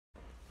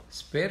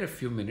Spare a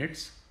few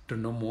minutes to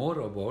know more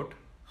about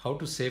how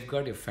to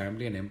safeguard your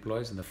family and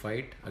employees in the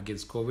fight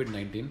against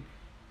COVID-19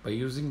 by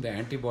using the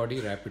antibody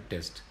rapid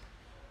test.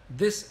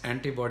 This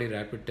antibody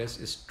rapid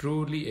test is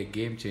truly a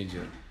game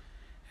changer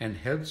and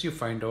helps you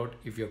find out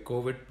if you're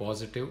COVID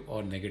positive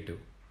or negative.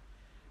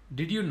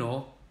 Did you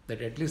know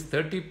that at least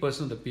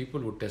 30% of the people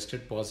who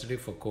tested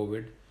positive for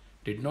COVID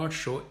did not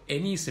show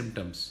any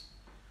symptoms?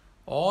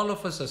 All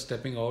of us are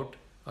stepping out,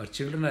 our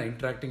children are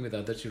interacting with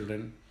other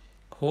children,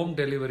 home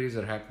deliveries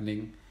are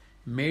happening,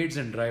 maids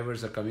and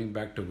drivers are coming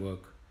back to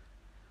work.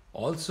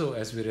 Also,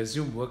 as we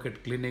resume work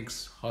at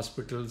clinics,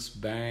 hospitals,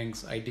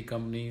 banks, IT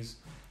companies,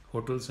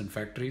 hotels and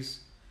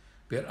factories,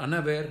 we are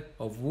unaware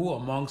of who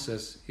amongst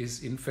us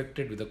is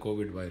infected with the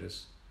COVID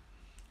virus.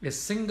 A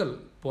single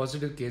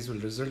positive case will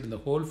result in the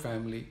whole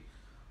family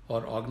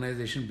or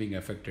organization being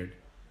affected.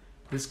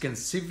 This can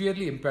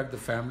severely impact the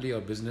family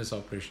or business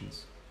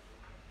operations.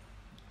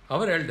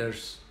 Our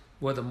elders,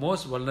 who are the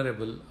most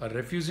vulnerable, are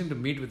refusing to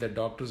meet with their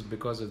doctors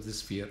because of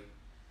this fear.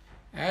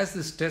 As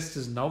this test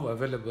is now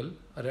available,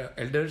 our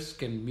elders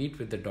can meet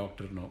with the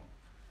doctor now.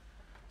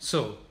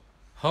 So,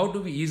 how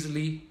do we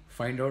easily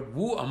find out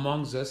who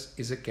amongst us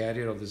is a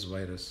carrier of this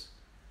virus?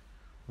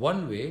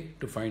 One way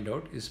to find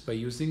out is by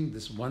using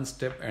this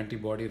one-step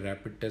antibody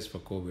rapid test for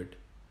COVID.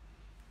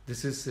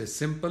 This is a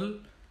simple,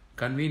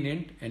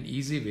 convenient and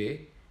easy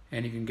way,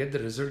 and you can get the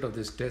result of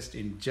this test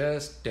in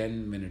just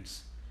 10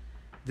 minutes.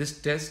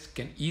 This test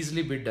can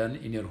easily be done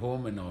in your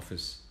home and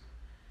office.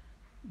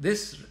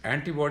 This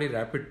antibody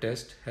rapid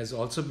test has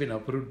also been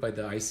approved by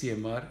the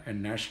ICMR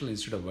and National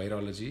Institute of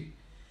Virology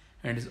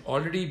and is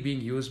already being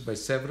used by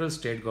several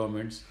state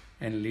governments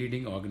and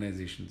leading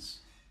organizations.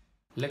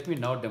 Let me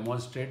now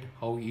demonstrate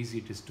how easy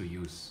it is to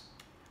use.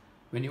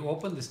 When you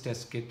open this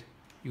test kit,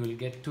 you will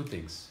get two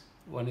things.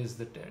 One is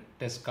the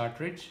test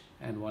cartridge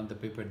and one the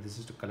pipette. This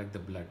is to collect the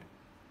blood.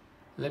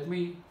 Let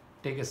me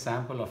take a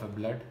sample of a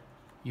blood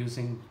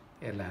using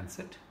a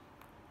lancet,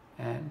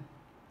 and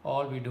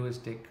all we do is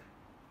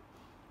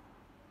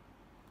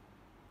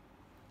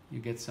you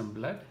get some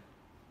blood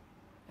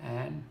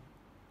and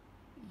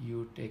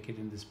you take it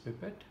in this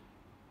pipette,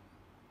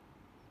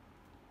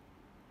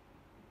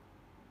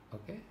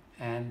 okay,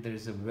 and there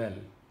is a well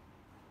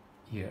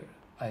here.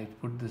 I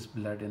put this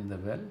blood in the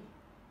well,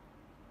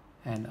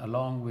 and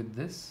along with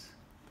this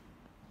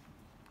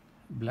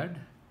blood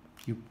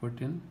you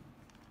put in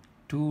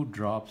 2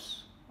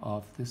 drops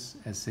of this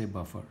assay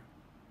buffer.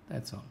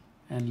 That's all,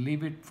 and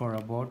leave it for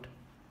about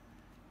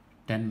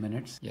 10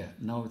 minutes. Yeah,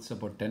 now it's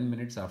about 10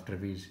 minutes after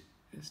we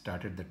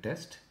started the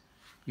test.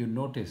 You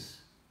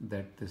notice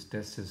that this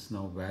test is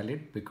now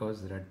valid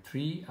because there are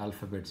 3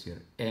 alphabets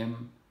here: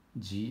 M,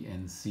 G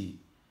and C.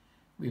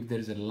 If there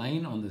is a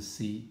line on the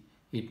C,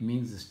 it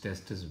means this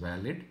test is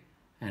valid,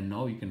 and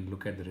now you can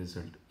look at the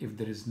result. If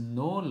there is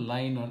no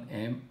line on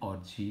M or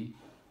G,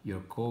 you're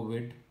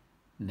COVID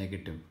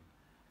negative.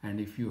 And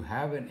if you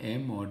have an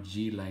M or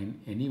G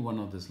line, any one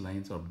of these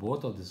lines or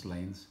both of these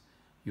lines,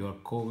 you are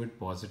COVID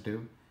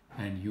positive,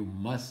 and you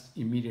must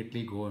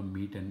immediately go and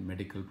meet a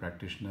medical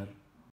practitioner